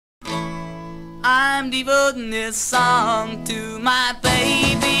I'm devoting this song to my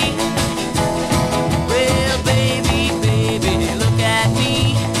baby. Well, baby, baby, look at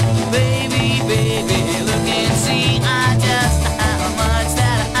me. Baby, baby, look and see. I just how much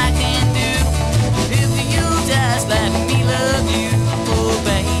that I can do if you just let me love you. Oh,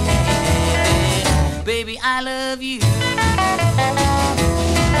 baby, baby, I love you.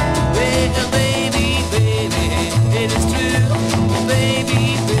 Well, baby, baby, it is true.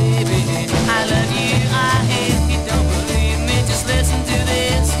 Baby, baby, I love you. If you don't believe me, just listen to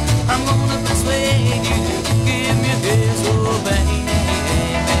this. I'm gonna persuade you to give me a kiss. Oh, baby,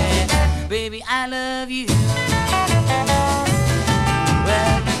 baby, I love you.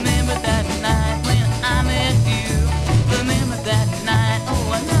 Well, remember that night when I met you. Remember that night,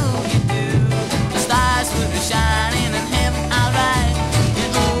 oh, I know you do. The stars were shining and heaven alright.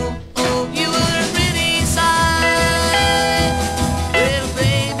 And oh, oh, you were a pretty sight. Well,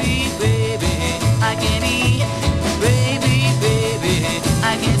 baby, baby, I can't eat. Baby, baby,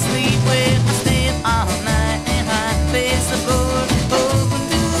 I can't sleep. Well, I stay up all night and I face the floor, open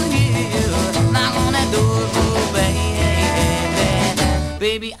to you, knock on that door. Oh, baby,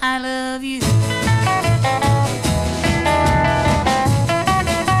 baby, I love you.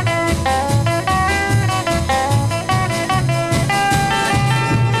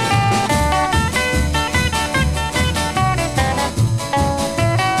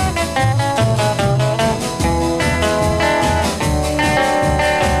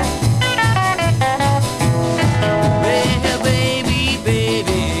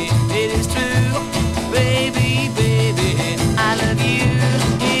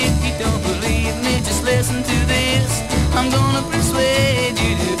 Listen to this. I'm gonna persuade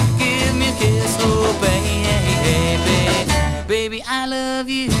you to give me a kiss. Oh, baby, baby, I love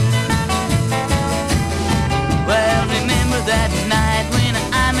you. Well, remember that night when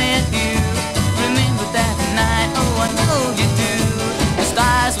I met you. Remember that night, oh, I know you do. The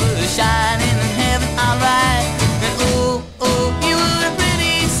stars were shining and heaven alright. And oh, oh, you were a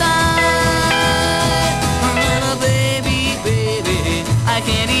pretty sight. Oh, baby, baby, I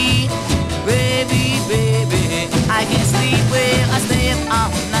can't eat. Baby, baby, I can't sleep. Well, I stay up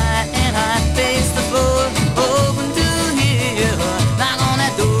all night and I face the floor, open to hear, knock on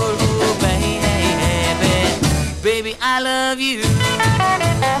that door. Oh, baby, baby, I love you.